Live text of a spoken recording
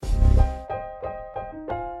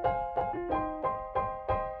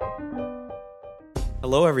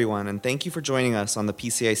Hello, everyone, and thank you for joining us on the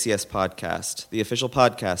PCICS podcast, the official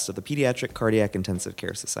podcast of the Pediatric Cardiac Intensive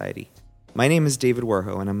Care Society. My name is David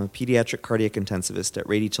Warho, and I'm a pediatric cardiac intensivist at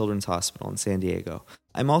Rady Children's Hospital in San Diego.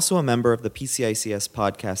 I'm also a member of the PCICS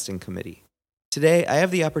podcasting committee. Today, I have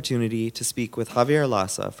the opportunity to speak with Javier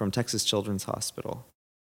Lassa from Texas Children's Hospital.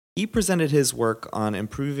 He presented his work on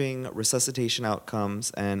improving resuscitation outcomes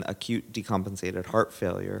and acute decompensated heart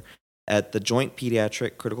failure at the Joint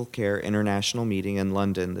Pediatric Critical Care International Meeting in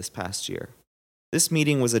London this past year. This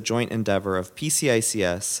meeting was a joint endeavor of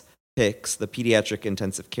PCICS, PICS, the Pediatric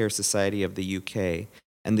Intensive Care Society of the UK,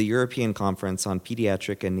 and the European Conference on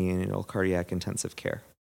Pediatric and Neonatal Cardiac Intensive Care.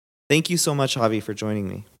 Thank you so much, Javi, for joining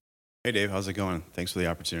me. Hey, Dave. How's it going? Thanks for the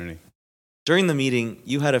opportunity. During the meeting,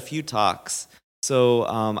 you had a few talks, so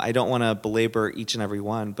I don't want to belabor each and every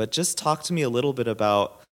one, but just talk to me a little bit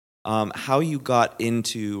about how you got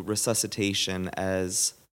into resuscitation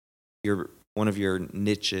as one of your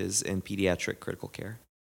niches in pediatric critical care.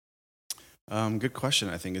 Good question.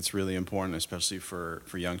 I think it's really important, especially for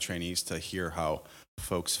young trainees, to hear how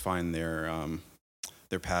folks find their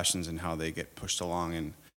passions and how they get pushed along.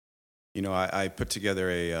 And you know, I put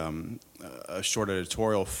together a short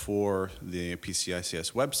editorial for the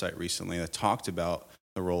PCICS website recently that talked about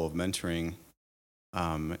the role of mentoring.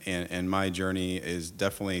 And my journey is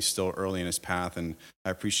definitely still early in its path, and I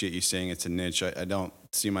appreciate you saying it's a niche. I don't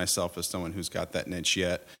see myself as someone who's got that niche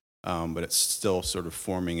yet, but it's still sort of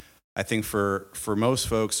forming. I think for most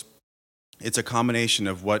folks, it's a combination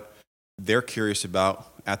of what they're curious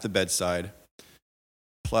about at the bedside,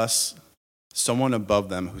 plus someone above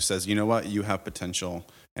them who says, you know what, you have potential,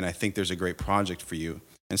 and I think there's a great project for you.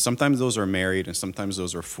 And sometimes those are married, and sometimes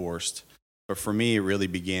those are forced. But for me, it really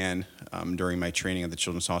began during my training at the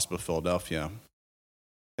Children's Hospital of Philadelphia.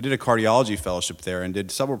 I did a cardiology fellowship there and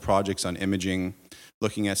did several projects on imaging,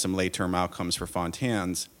 looking at some late-term outcomes for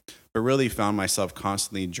Fontans, but really found myself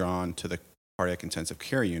constantly drawn to the cardiac intensive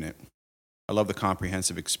care unit. I love the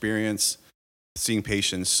comprehensive experience, seeing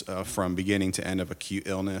patients from beginning to end of acute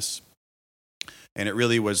illness. And it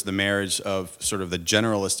really was the marriage of sort of the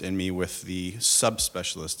generalist in me with the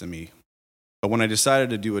subspecialist in me. But when I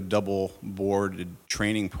decided to do a double-boarded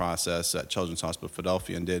training process at Children's Hospital of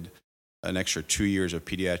Philadelphia and did an extra 2 years of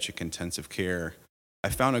pediatric intensive care, I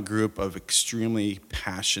found a group of extremely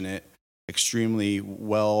passionate, extremely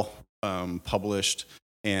well-published,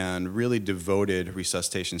 and really devoted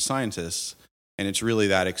resuscitation scientists. And it's really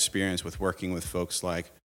that experience with working with folks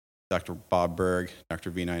like Dr. Bob Berg,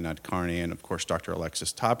 Dr. Vinay Nadkarni, and of course Dr.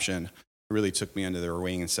 Alexis Topshin, who really took me under their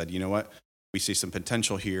wing and said, you know what, we see some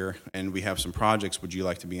potential here and we have some projects, would you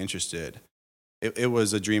like to be interested? It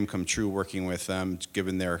was a dream come true working with them,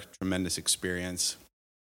 given their tremendous experience.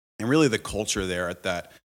 And really the culture there at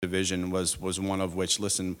that division was one of which,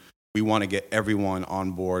 listen, we want to get everyone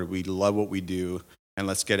on board, we love what we do, and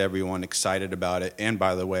let's get everyone excited about it. And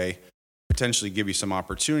by the way, potentially give you some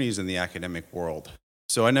opportunities in the academic world.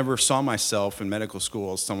 So I never saw myself in medical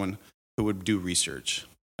school as someone who would do research.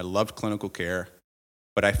 I loved clinical care,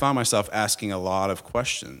 but I found myself asking a lot of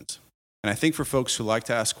questions. And I think for folks who like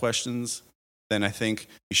to ask questions, then I think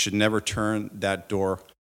you should never turn that door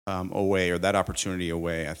away or that opportunity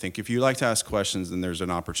away. I think if you like to ask questions, then there's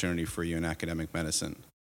an opportunity for you in academic medicine.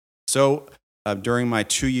 So during my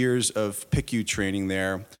 2 years of PICU training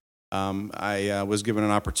there, I was given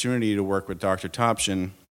an opportunity to work with Dr.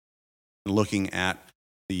 Topshin looking at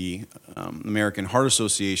the American Heart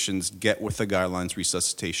Association's Get With The Guidelines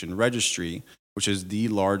Resuscitation Registry, which is the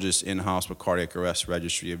largest in-hospital cardiac arrest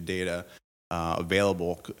registry of data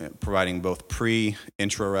available, providing both pre,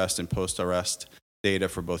 intra-arrest, and post-arrest data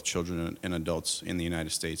for both children and adults in the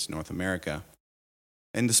United States, North America.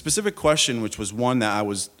 And the specific question, which was one that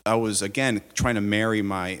I was again trying to marry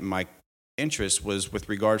my interest, was with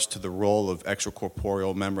regards to the role of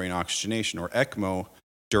extracorporeal membrane oxygenation, or ECMO,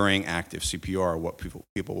 during active CPR, what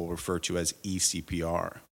people will refer to as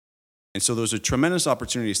eCPR. And so there's a tremendous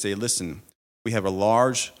opportunity to say, listen, we have a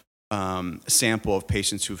large sample of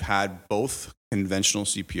patients who've had both conventional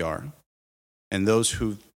CPR and those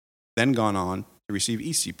who've then gone on to receive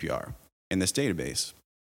eCPR in this database.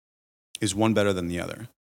 Is one better than the other?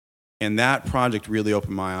 And that project really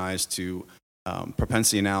opened my eyes to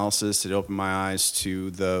propensity analysis. It opened my eyes to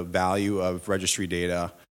the value of registry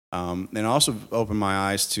data, and also opened my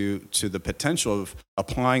eyes to the potential of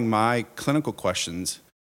applying my clinical questions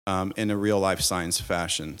in a real-life science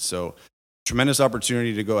fashion. So tremendous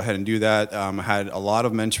opportunity to go ahead and do that. I had a lot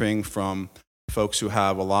of mentoring from folks who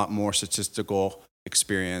have a lot more statistical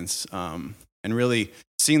experience, and really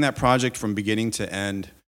seeing that project from beginning to end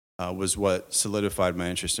was what solidified my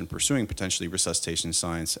interest in pursuing potentially resuscitation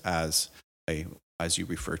science as a as you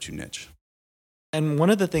refer to, niche. And one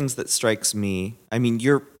of the things that strikes me, I mean,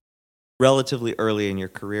 you're relatively early in your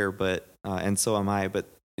career, but and so am I, but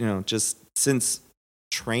just since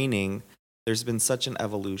training, there's been such an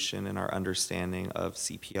evolution in our understanding of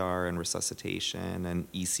CPR and resuscitation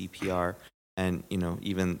and eCPR, and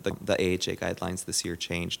even the AHA guidelines this year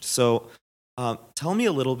changed. So tell me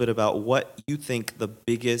a little bit about what you think the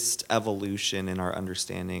biggest evolution in our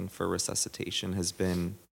understanding for resuscitation has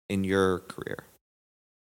been in your career.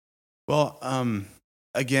 Well,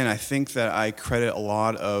 again, I think that I credit a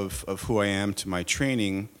lot of who I am to my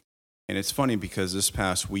training. And it's funny because this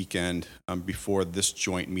past weekend, before this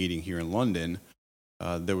joint meeting here in London,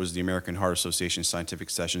 there was the American Heart Association Scientific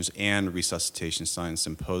Sessions and Resuscitation Science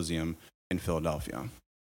Symposium in Philadelphia.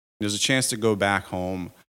 There's a chance to go back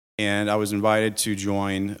home, and I was invited to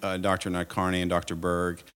join Dr. Nadkarni and Dr.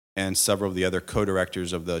 Berg and several of the other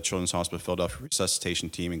co-directors of the Children's Hospital of Philadelphia resuscitation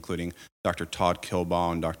team, including Dr. Todd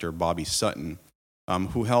Kilbaugh and Dr. Bobby Sutton,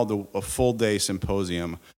 who held a full-day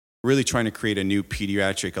symposium really trying to create a new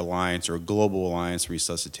pediatric alliance or global alliance for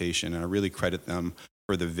resuscitation. And I really credit them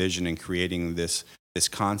for the vision in creating this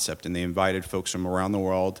concept. And they invited folks from around the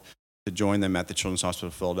world to join them at the Children's Hospital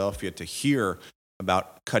of Philadelphia to hear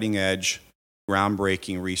about cutting-edge,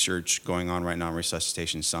 groundbreaking research going on right now in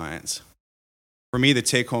resuscitation science. For me, the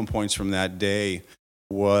take-home points from that day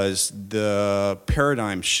was the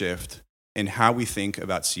paradigm shift in how we think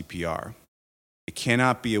about CPR. It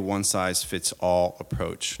cannot be a one-size-fits-all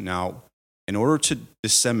approach. Now, in order to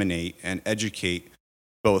disseminate and educate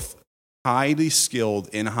both highly skilled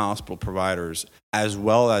in-hospital providers as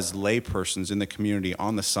well as laypersons in the community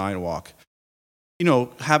on the sidewalk,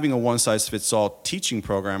 having a one-size-fits-all teaching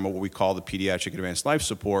program, or what we call the Pediatric Advanced Life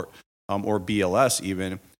Support, or BLS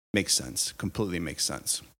even, makes sense, completely makes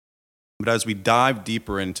sense. But as we dive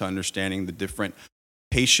deeper into understanding the different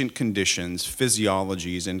patient conditions,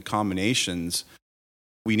 physiologies, and combinations,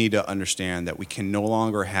 we need to understand that we can no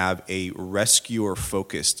longer have a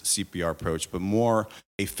rescuer-focused CPR approach, but more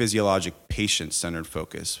a physiologic patient-centered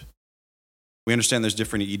focus. We understand there's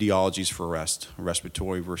different etiologies for arrest,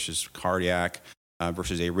 respiratory versus cardiac,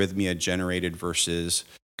 versus arrhythmia generated versus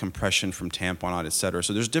compression from tamponade, et cetera.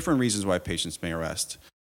 So there's different reasons why patients may arrest.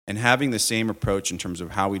 And having the same approach in terms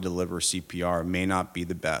of how we deliver CPR may not be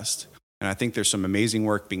the best. And I think there's some amazing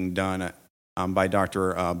work being done by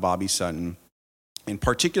Dr. Bobby Sutton, in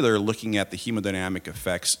particular looking at the hemodynamic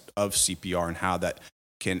effects of CPR and how that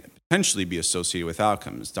can potentially be associated with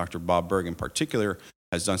outcomes. Dr. Bob Berg in particular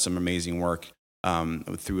has done some amazing work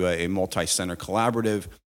through a multi-center collaborative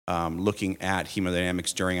looking at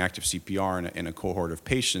hemodynamics during active CPR in a cohort of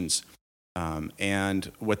patients.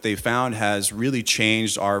 And what they found has really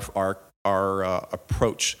changed our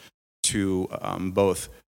approach to both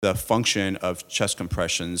the function of chest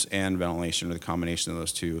compressions and ventilation, or the combination of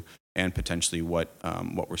those two, and potentially what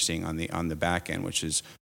we're seeing on the back end, which is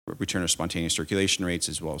return of spontaneous circulation rates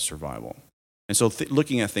as well as survival. And so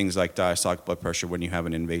looking at things like diastolic blood pressure when you have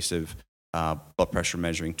an invasive blood pressure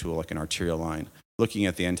measuring tool like an arterial line, looking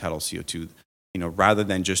at the end-tidal CO2, rather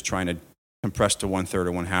than just trying to compress to 1/3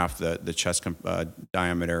 or 1/2 the chest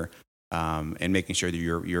diameter, and making sure that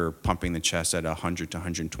you're pumping the chest at 100 to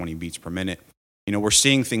 120 beats per minute. We're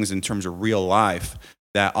seeing things in terms of real life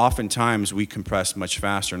that oftentimes we compress much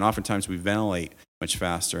faster, and oftentimes we ventilate much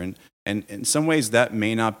faster. And in some ways that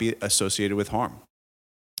may not be associated with harm.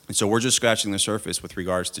 And so we're just scratching the surface with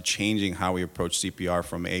regards to changing how we approach CPR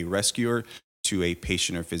from a rescuer to a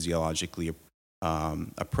patient or physiologically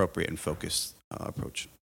appropriate and focused approach.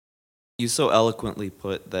 You so eloquently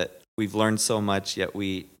put that we've learned so much, yet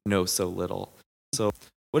we know so little. So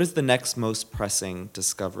what is the next most pressing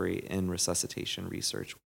discovery in resuscitation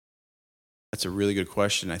research? That's a really good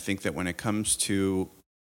question. I think that when it comes to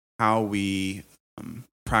how we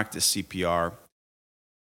practice CPR,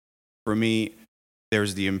 for me,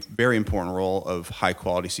 there's the very important role of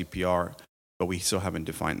high-quality CPR, but we still haven't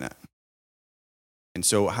defined that. And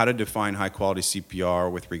so how to define high-quality CPR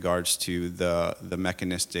with regards to the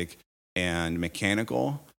mechanistic and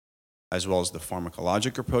mechanical, as well as the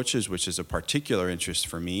pharmacologic approaches, which is a particular interest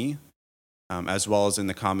for me, as well as in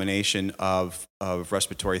the combination of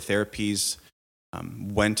respiratory therapies,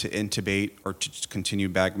 when to intubate or to continue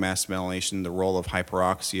bag mask ventilation, the role of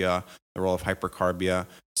hyperoxia, the role of hypercarbia.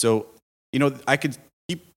 So, I could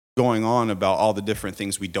keep going on about all the different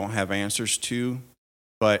things we don't have answers to,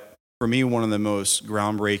 but for me, one of the most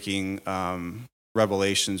groundbreaking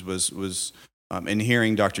revelations was in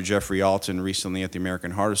hearing Dr. Jeffrey Alton recently at the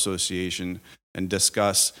American Heart Association and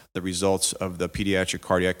discuss the results of the Pediatric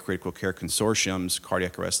Cardiac Critical Care Consortium's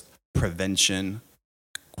Cardiac Arrest Prevention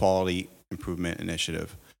Quality Improvement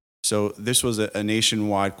Initiative. So this was a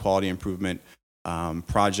nationwide quality improvement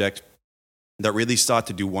project that really sought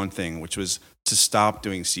to do one thing, which was to stop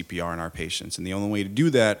doing CPR in our patients. And the only way to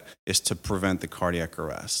do that is to prevent the cardiac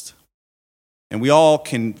arrest. And we all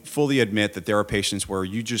can fully admit that there are patients where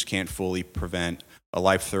you just can't fully prevent a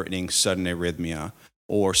life-threatening sudden arrhythmia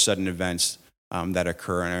or sudden events that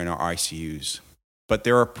occur in our ICUs. But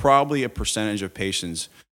there are probably a percentage of patients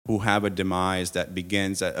who have a demise that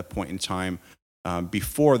begins at a point in time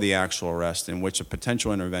before the actual arrest, in which a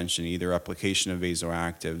potential intervention, either application of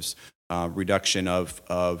vasoactives, reduction of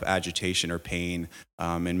agitation or pain,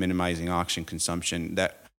 and minimizing oxygen consumption,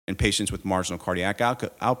 that in patients with marginal cardiac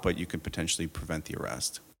output, you can potentially prevent the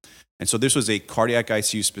arrest. And so this was a cardiac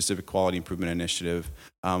ICU specific quality improvement initiative.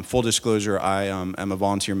 Full disclosure, I am a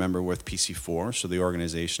volunteer member with PC4, so the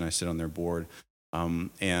organization, I sit on their board.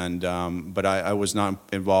 But I was not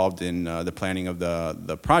involved in the planning of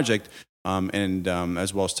the project,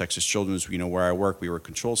 as well as Texas Children's, where I work, we were a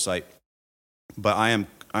control site. But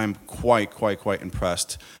I'm quite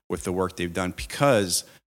impressed with the work they've done, because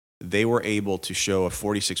they were able to show a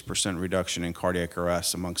 46% reduction in cardiac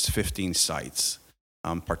arrest amongst 15 sites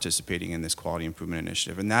participating in this quality improvement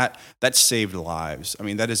initiative. And that saved lives. I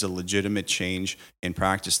mean, that is a legitimate change in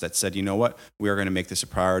practice that said, you know what, we are going to make this a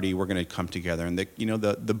priority. We're going to come together. And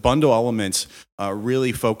the bundle elements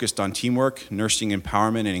really focused on teamwork, nursing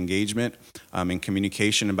empowerment and engagement, and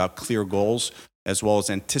communication about clear goals, as well as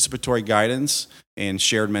anticipatory guidance and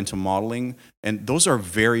shared mental modeling. And those are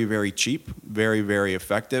very, very cheap, very, very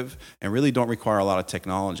effective, and really don't require a lot of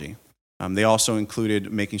technology. They also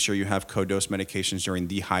included making sure you have co-dose medications during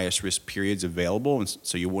the highest risk periods available, and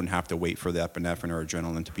so you wouldn't have to wait for the epinephrine or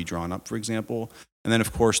adrenaline to be drawn up, for example. And then,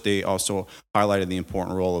 of course, they also highlighted the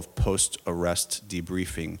important role of post-arrest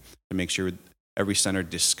debriefing to make sure every center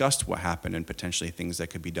discussed what happened and potentially things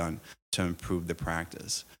that could be done to improve the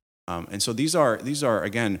practice. And so these are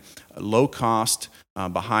again, low cost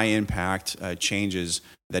but high impact changes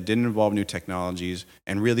that didn't involve new technologies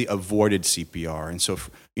and really avoided CPR. And so,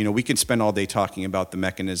 we can spend all day talking about the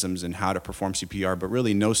mechanisms and how to perform CPR, but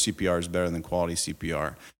really no CPR is better than quality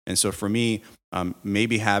CPR. And so for me,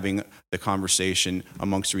 maybe having the conversation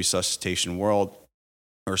amongst the resuscitation world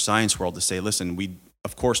or science world to say, listen, we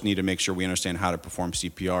of course need to make sure we understand how to perform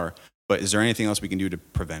CPR, but is there anything else we can do to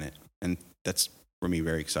prevent it? And that's, for me,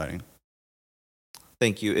 very exciting.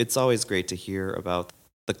 Thank you. It's always great to hear about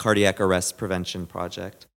the Cardiac Arrest Prevention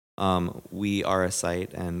Project. We are a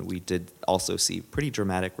site, and we did also see pretty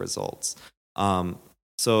dramatic results.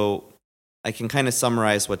 So I can kind of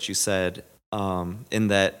summarize what you said in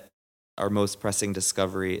that our most pressing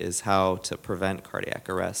discovery is how to prevent cardiac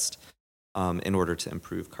arrest in order to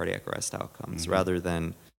improve cardiac arrest outcomes, rather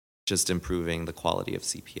than just improving the quality of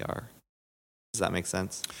CPR. Does that make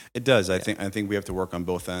sense? It does. I think we have to work on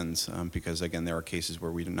both ends because, again, there are cases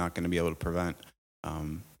where we're not going to be able to prevent,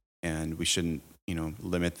 and we shouldn't,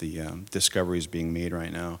 limit the discoveries being made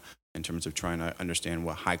right now in terms of trying to understand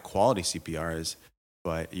what high quality CPR is.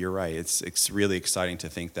 But you're right. It's really exciting to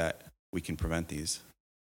think that we can prevent these.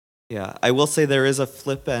 Yeah, I will say there is a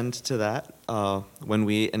flip end to that. When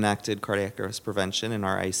we enacted cardiac arrest prevention in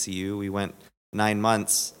our ICU, we went 9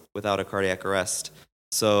 months without a cardiac arrest.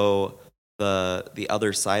 So the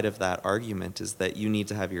other side of that argument is that you need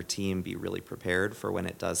to have your team be really prepared for when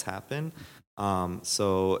it does happen.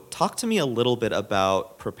 So talk to me a little bit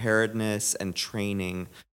about preparedness and training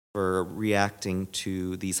for reacting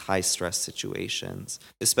to these high stress situations,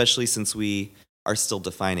 especially since we are still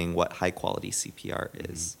defining what high quality CPR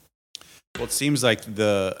is. Well, it seems like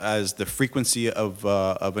as the frequency of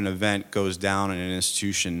an event goes down in an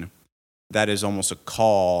institution, that is almost a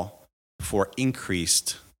call for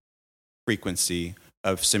increased frequency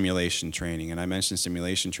of simulation training. And I mentioned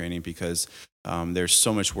simulation training because there's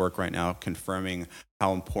so much work right now confirming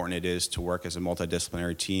how important it is to work as a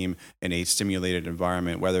multidisciplinary team in a simulated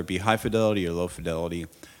environment, whether it be high fidelity or low fidelity.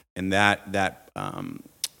 And that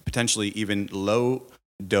potentially even low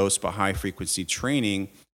dose but high frequency training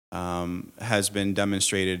has been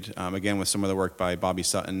demonstrated, again, with some of the work by Bobby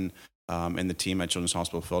Sutton and the team at Children's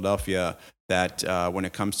Hospital of Philadelphia, that when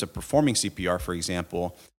it comes to performing CPR, for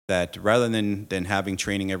example, that rather than having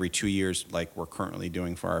training every 2 years like we're currently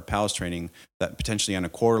doing for our PALS training, that potentially on a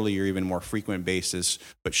quarterly or even more frequent basis,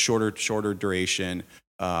 but shorter duration,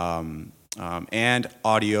 and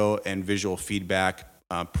audio and visual feedback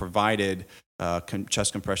provided,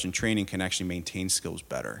 chest compression training can actually maintain skills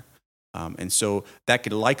better. And so that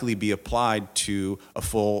could likely be applied to a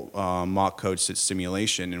full mock code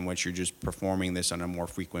simulation in which you're just performing this on a more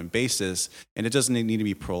frequent basis. And it doesn't need to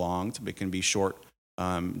be prolonged, but it can be short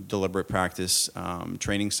deliberate practice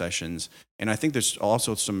training sessions. And I think there's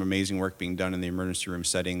also some amazing work being done in the emergency room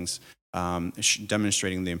settings,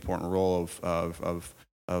 demonstrating the important role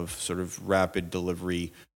of sort of rapid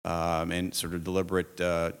delivery and sort of deliberate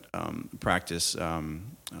practice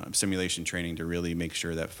simulation training to really make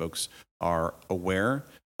sure that folks are aware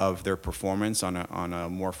of their performance on a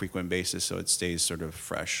more frequent basis, so it stays sort of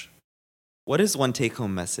fresh. What is one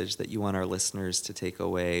take-home message that you want our listeners to take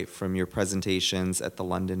away from your presentations at the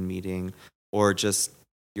London meeting, or just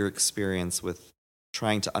your experience with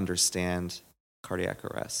trying to understand cardiac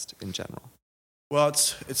arrest in general? Well,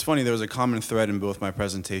 it's funny. There was a common thread in both my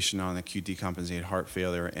presentation on acute decompensated heart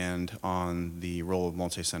failure and on the role of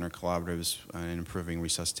multi-center collaboratives in improving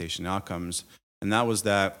resuscitation outcomes, and that was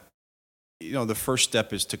that, the first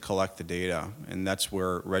step is to collect the data, and that's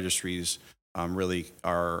where registries really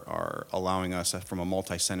are allowing us from a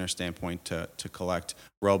multi-center standpoint to collect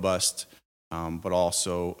robust but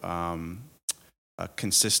also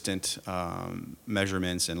consistent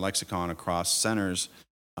measurements and lexicon across centers,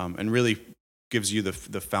 and really gives you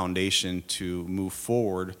the foundation to move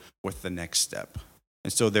forward with the next step.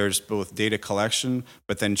 And so there's both data collection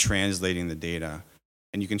but then translating the data.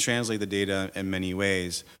 And you can translate the data in many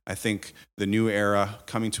ways. I think the new era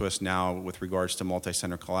coming to us now with regards to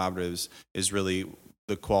multi-center collaboratives is really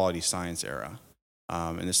the quality science era.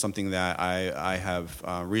 And it's something that I have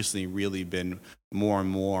recently really been more and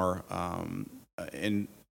more, and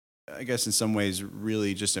I guess in some ways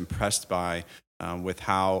really just impressed by with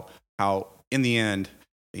how in the end,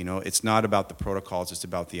 it's not about the protocols, it's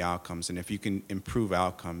about the outcomes. And if you can improve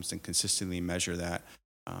outcomes and consistently measure that,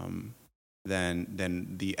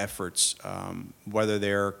 then the efforts, whether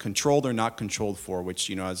they're controlled or not controlled for, which,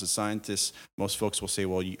 as a scientist, most folks will say,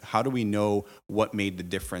 well, how do we know what made the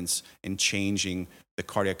difference in changing the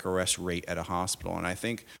cardiac arrest rate at a hospital? And I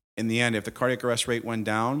think in the end, if the cardiac arrest rate went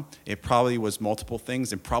down, it probably was multiple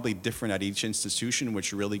things and probably different at each institution,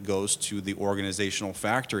 which really goes to the organizational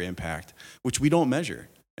factor impact, which we don't measure.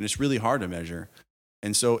 And it's really hard to measure.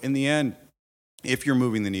 And so in the end, if you're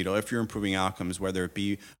moving the needle, if you're improving outcomes, whether it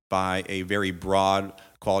be by a very broad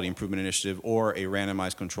quality improvement initiative or a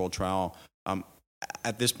randomized controlled trial,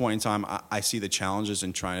 at this point in time, I see the challenges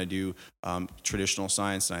in trying to do traditional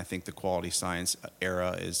science, and I think the quality science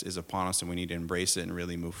era is upon us, and we need to embrace it and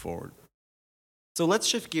really move forward. So let's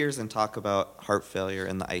shift gears and talk about heart failure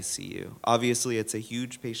in the ICU. Obviously, it's a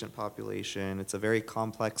huge patient population. It's a very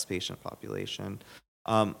complex patient population.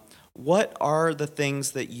 What are the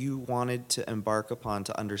things that you wanted to embark upon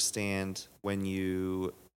to understand when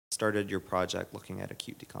you started your project looking at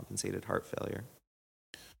acute decompensated heart failure?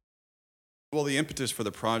 Well, the impetus for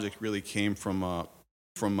the project really came from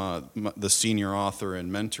the senior author and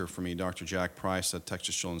mentor for me, Dr. Jack Price at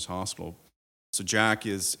Texas Children's Hospital. So Jack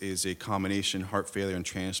is a combination heart failure and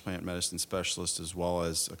transplant medicine specialist as well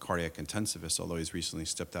as a cardiac intensivist, although he's recently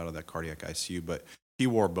stepped out of that cardiac ICU, but he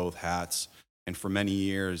wore both hats. And for many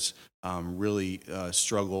years, really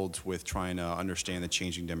struggled with trying to understand the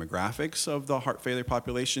changing demographics of the heart failure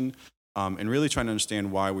population, and really trying to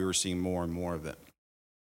understand why we were seeing more and more of it.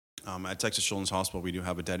 At Texas Children's Hospital, we do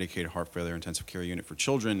have a dedicated heart failure intensive care unit for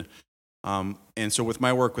children. And so with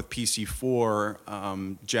my work with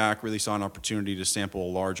PC4, Jack really saw an opportunity to sample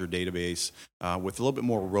a larger database with a little bit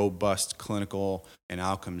more robust clinical and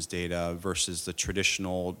outcomes data versus the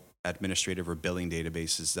traditional administrative or billing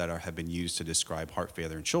databases that have been used to describe heart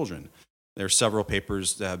failure in children. There are several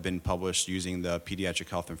papers that have been published using the Pediatric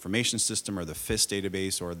Health Information System or the FIS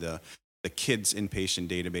database or the KIDS inpatient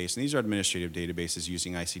database. And these are administrative databases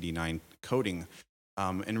using ICD-9 coding,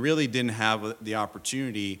 and really didn't have the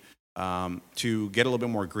opportunity to get a little bit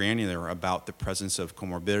more granular about the presence of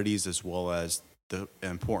comorbidities as well as the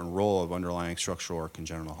important role of underlying structural or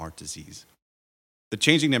congenital heart disease. The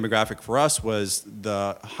changing demographic for us was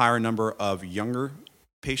the higher number of younger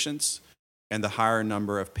patients and the higher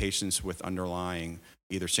number of patients with underlying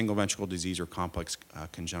either single ventricle disease or complex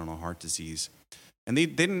congenital heart disease. And they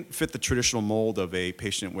didn't fit the traditional mold of a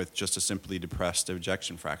patient with just a simply depressed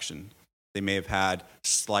ejection fraction. They may have had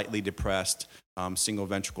slightly depressed single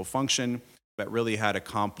ventricle function, but really had a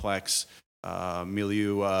complex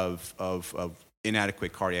milieu of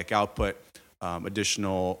inadequate cardiac output,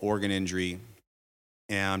 additional organ injury,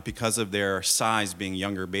 and because of their size being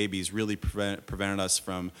younger babies, really prevented us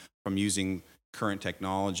from using current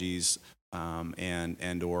technologies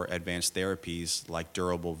and or advanced therapies like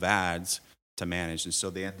durable VADs to manage. And so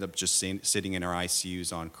they ended up just sitting in our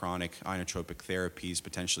ICUs on chronic inotropic therapies,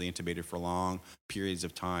 potentially intubated for long periods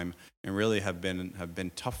of time, and really have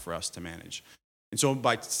been tough for us to manage. And so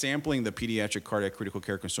by sampling the Pediatric Cardiac Critical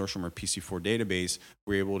Care Consortium, or PC4 database,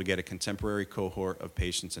 we're able to get a contemporary cohort of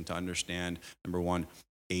patients and to understand, number one,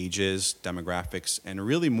 ages, demographics, and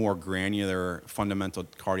really more granular fundamental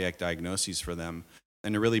cardiac diagnoses for them,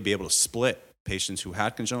 and to really be able to split patients who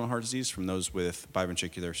had congenital heart disease from those with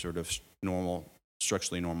biventricular sort of normal,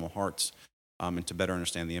 structurally normal hearts, and to better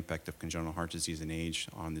understand the impact of congenital heart disease and age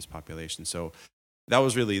on this population. So that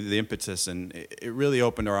was really the impetus, and it really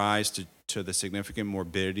opened our eyes to the significant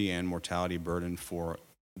morbidity and mortality burden for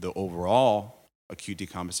the overall acute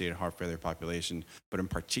decompensated heart failure population, but in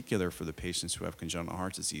particular for the patients who have congenital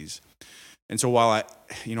heart disease. And so while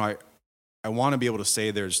I want to be able to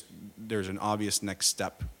say there's an obvious next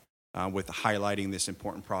step with highlighting this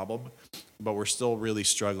important problem, but we're still really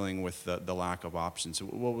struggling with the lack of options.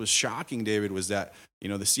 What was shocking, David, was that the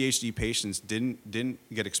CHD patients didn't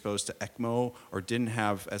get exposed to ECMO or didn't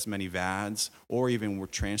have as many VADs, or even were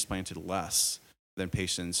transplanted less than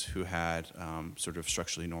patients who had sort of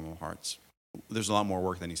structurally normal hearts. There's a lot more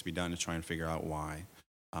work that needs to be done to try and figure out why.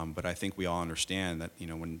 But I think we all understand that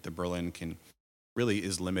when the Berlin really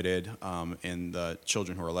is limited in the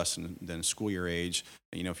children who are less than school year age.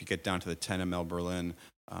 If you get down to the 10 ml Berlin,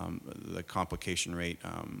 the complication rate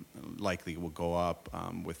likely will go up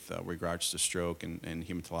with regards to stroke and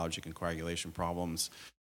hematologic and coagulation problems.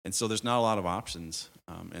 And so there's not a lot of options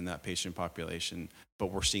in that patient population, but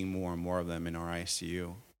we're seeing more and more of them in our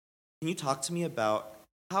ICU. Can you talk to me about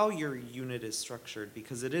how your unit is structured?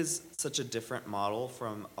 Because it is such a different model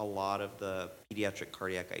from a lot of the pediatric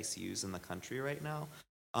cardiac ICUs in the country right now.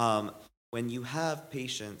 When you have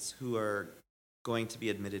patients who are going to be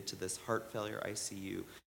admitted to this heart failure ICU,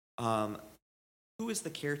 who is the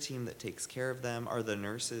care team that takes care of them? Are the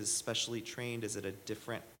nurses specially trained? Is it a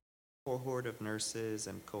different cohort of nurses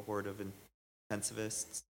and cohort of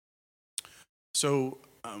intensivists? So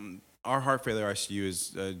our heart failure ICU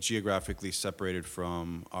is geographically separated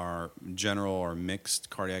from our general or mixed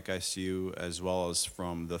cardiac ICU, as well as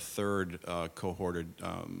from the third cohorted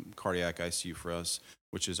cardiac ICU for us,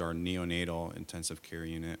 which is our neonatal intensive care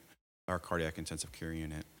unit, our cardiac intensive care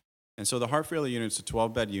unit. And so the heart failure unit is a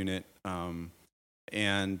 12-bed unit,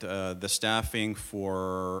 and the staffing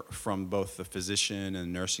from both the physician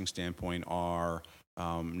and nursing standpoint are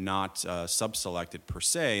not sub-selected per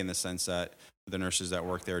se, in the sense that the nurses that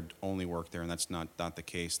work there only work there, and that's not the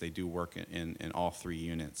case. They do work in all three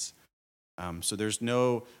units. So there's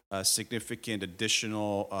no significant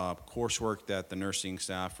additional coursework that the nursing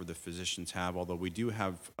staff or the physicians have, although we do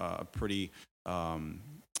have a pretty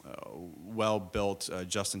well-built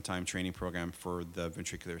just-in-time training program for the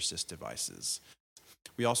ventricular assist devices.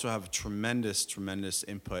 We also have tremendous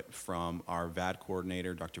input from our VAD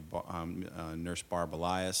coordinator, Nurse Barb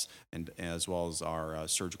Elias, and as well as our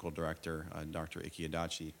surgical director, Dr. Iki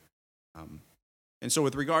Adachi. And so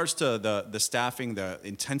with regards to the staffing, the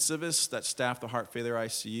intensivists that staff the heart failure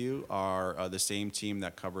ICU are the same team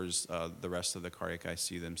that covers the rest of the cardiac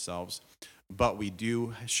ICU themselves. But we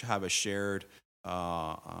do have a shared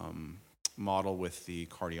model with the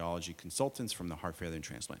cardiology consultants from the heart failure and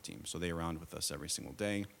transplant team. So they round with us every single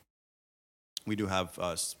day. We do have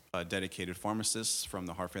dedicated pharmacists from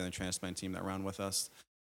the heart failure and transplant team that round with us.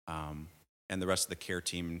 And the rest of the care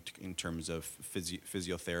team in terms of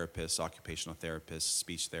physiotherapists, occupational therapists,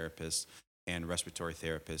 speech therapists, and respiratory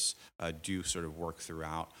therapists do sort of work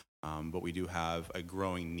throughout. But we do have a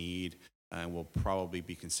growing need, and we'll probably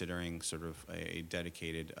be considering sort of a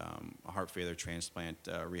dedicated heart failure transplant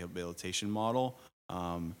rehabilitation model.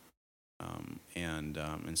 And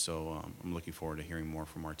so I'm looking forward to hearing more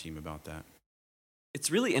from our team about that. It's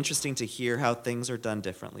really interesting to hear how things are done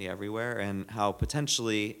differently everywhere, and how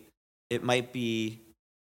potentially it might be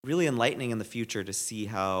really enlightening in the future to see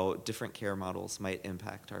how different care models might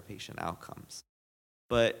impact our patient outcomes.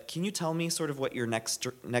 But can you tell me sort of what your next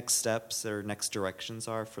steps or next directions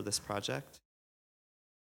are for this project?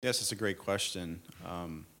 Yes, it's a great question.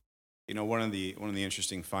 One of the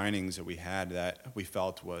interesting findings that we had that we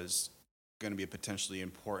felt was going to be a potentially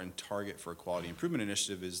important target for a quality improvement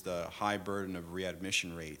initiative is the high burden of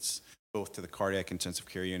readmission rates, both to the cardiac intensive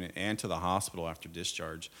care unit and to the hospital after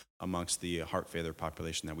discharge amongst the heart failure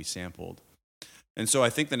population that we sampled. And so I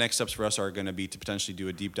think the next steps for us are going to be to potentially do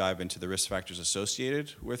a deep dive into the risk factors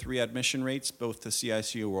associated with readmission rates, both to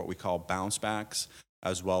CICU, or what we call bounce backs,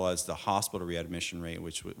 as well as the hospital readmission rate,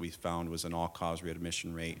 which we found was an all-cause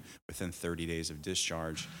readmission rate within 30 days of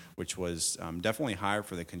discharge, which was definitely higher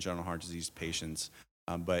for the congenital heart disease patients,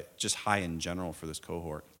 but just high in general for this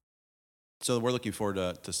cohort. So we're looking forward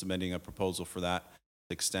to submitting a proposal for that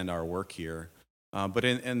to extend our work here. But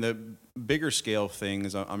in the bigger scale of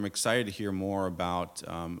things, I'm excited to hear more about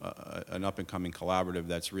an up-and-coming collaborative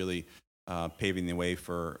that's really paving the way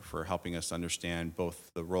for helping us understand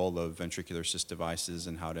both the role of ventricular assist devices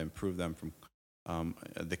and how to improve them from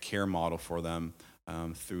the care model for them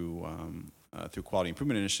through quality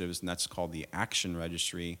improvement initiatives, and that's called the ACTION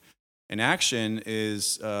Registry. And ACTION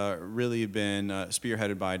is really been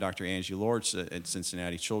spearheaded by Dr. Angie Lortz at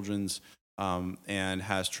Cincinnati Children's, and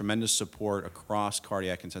has tremendous support across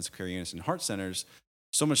cardiac intensive care units and heart centers,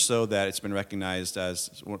 so much so that it's been recognized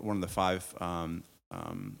as one of the 5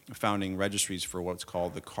 founding registries for what's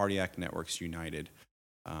called the Cardiac Networks United.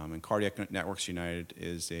 And Cardiac Networks United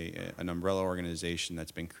is an umbrella organization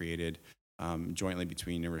that's been created jointly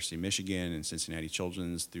between University of Michigan and Cincinnati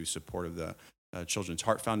Children's through support of the Children's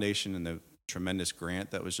Heart Foundation and the tremendous grant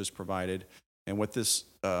that was just provided. And what this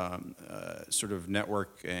sort of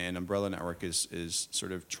network and umbrella network is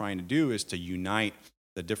sort of trying to do is to unite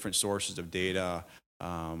the different sources of data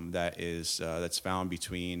that's found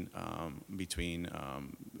between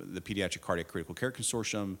the Pediatric Cardiac Critical Care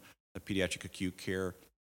Consortium, the Pediatric Acute Care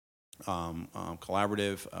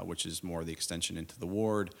Collaborative, which is more the extension into the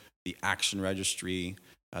ward, the ACTION Registry,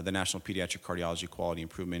 the National Pediatric Cardiology Quality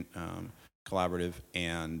Improvement Collaborative,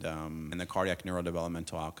 and the Cardiac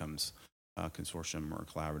Neurodevelopmental Outcomes Consortium or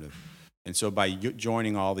Collaborative. And so by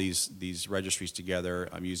joining all these registries together,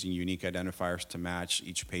 using unique identifiers to match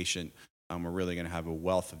each patient, we're really going to have a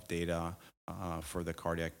wealth of data for the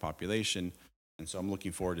cardiac population. And so I'm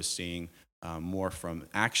looking forward to seeing more from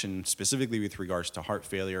ACTION, specifically with regards to heart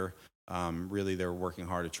failure. Really, they're working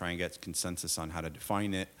hard to try and get consensus on how to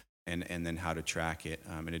define it and then how to track it,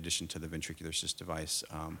 in addition to the ventricular assist device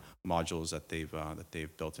modules that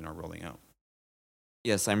they've built and are rolling out.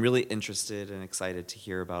 Yes, I'm really interested and excited to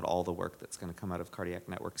hear about all the work that's going to come out of Cardiac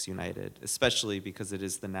Networks United, especially because it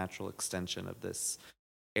is the natural extension of this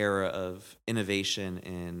era of innovation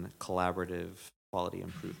in collaborative quality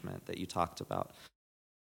improvement that you talked about.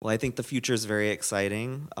 Well, I think the future is very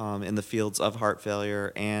exciting in the fields of heart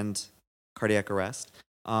failure and cardiac arrest.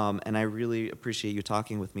 And I really appreciate you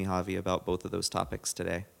talking with me, Javi, about both of those topics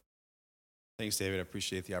today. Thanks, David. I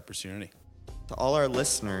appreciate the opportunity. To all our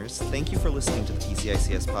listeners, thank you for listening to the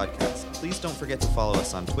PCICS podcast. Please don't forget to follow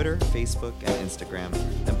us on Twitter, Facebook, and Instagram.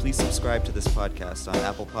 And please subscribe to this podcast on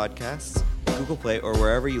Apple Podcasts, Google Play, or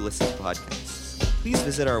wherever you listen to podcasts. Please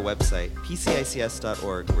visit our website,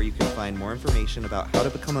 pcics.org, where you can find more information about how to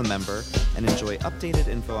become a member and enjoy updated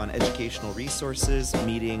info on educational resources,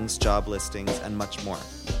 meetings, job listings, and much more.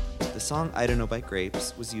 The song I Don't Know by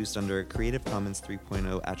Grapes was used under a Creative Commons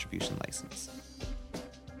 3.0 attribution license.